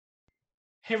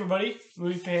Hey everybody,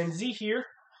 movie fan Z here.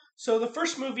 So the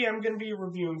first movie I'm going to be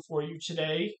reviewing for you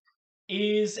today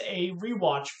is a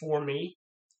rewatch for me,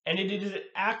 and it is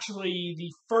actually the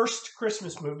first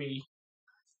Christmas movie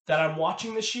that I'm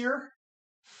watching this year,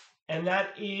 and that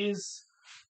is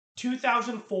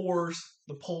 2004's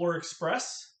The Polar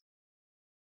Express.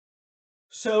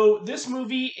 So this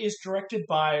movie is directed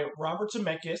by Robert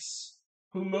Zemeckis,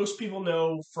 who most people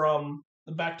know from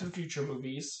the Back to the Future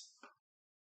movies.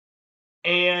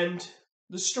 And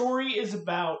the story is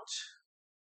about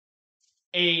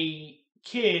a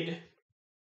kid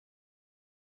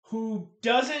who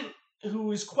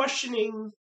is questioning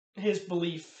his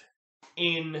belief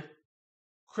in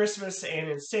Christmas and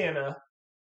in Santa,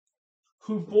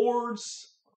 who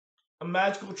boards a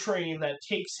magical train that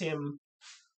takes him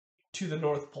to the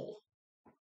North Pole,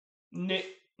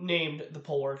 named the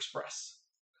Polar Express.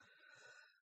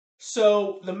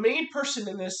 So the main person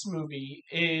in this movie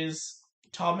is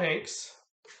Tom Hanks,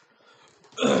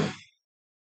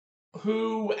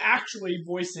 who actually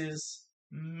voices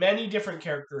many different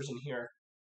characters in here.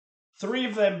 3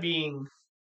 of them being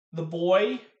the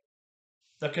boy,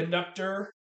 the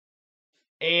conductor,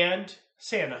 and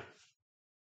Santa.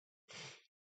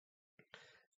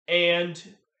 And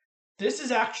this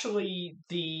is actually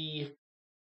the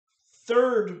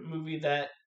 3rd movie that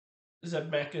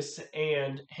Zemeckis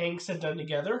and Hanks have done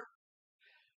together.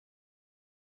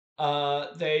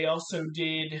 They also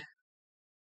did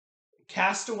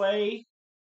Castaway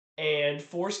and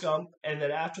Forrest Gump, and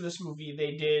then after this movie,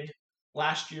 they did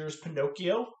last year's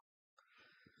Pinocchio.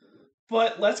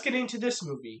 But let's get into this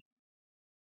movie.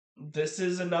 This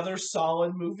is another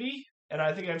solid movie, and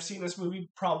I think I've seen this movie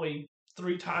probably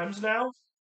 3 times now.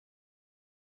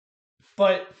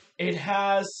 But it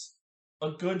has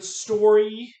a good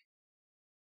story.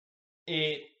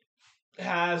 It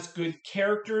has good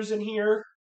characters in here.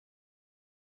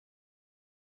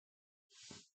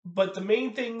 But the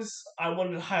main things I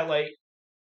wanted to highlight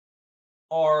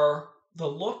are the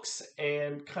looks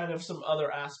and kind of some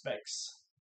other aspects.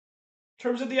 In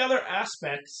terms of the other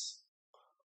aspects,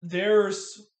 there's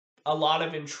a lot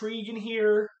of intrigue in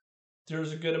here.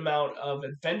 There's a good amount of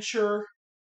adventure.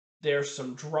 There's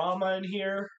some drama in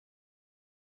here.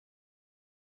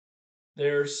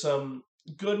 There's some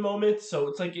good moments, so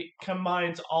it's like it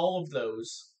combines all of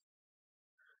those.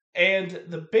 And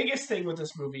the biggest thing with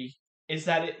this movie is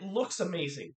that it looks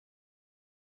amazing.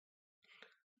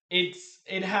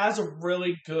 It has a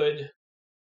really good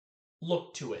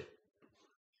look to it.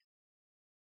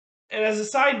 And as a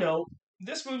side note,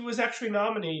 this movie was actually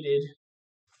nominated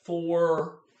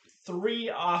for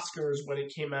 3 Oscars when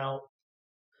it came out.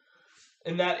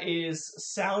 And that is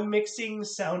sound mixing,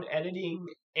 sound editing,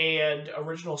 and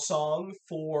original song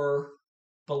for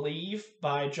Believe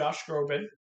by Josh Groban.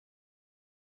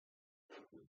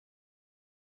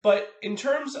 But in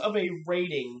terms of a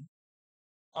rating,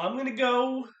 I'm gonna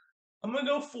go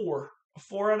 4. A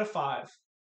 4 out of 5. Like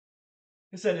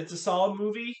I said, it's a solid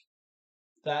movie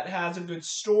that has a good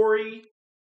story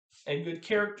and good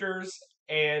characters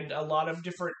and a lot of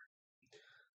different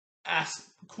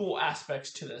cool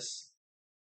aspects to this.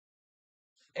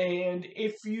 And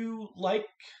if you like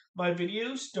my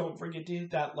videos, don't forget to hit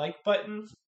that like button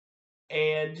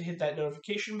and hit that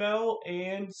notification bell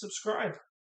and subscribe.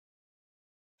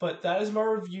 But that is my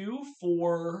review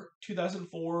for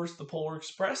 2004's The Polar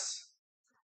Express.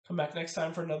 Come back next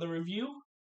time for another review.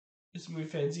 This is Movie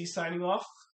Fan Z signing off.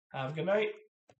 Have a good night.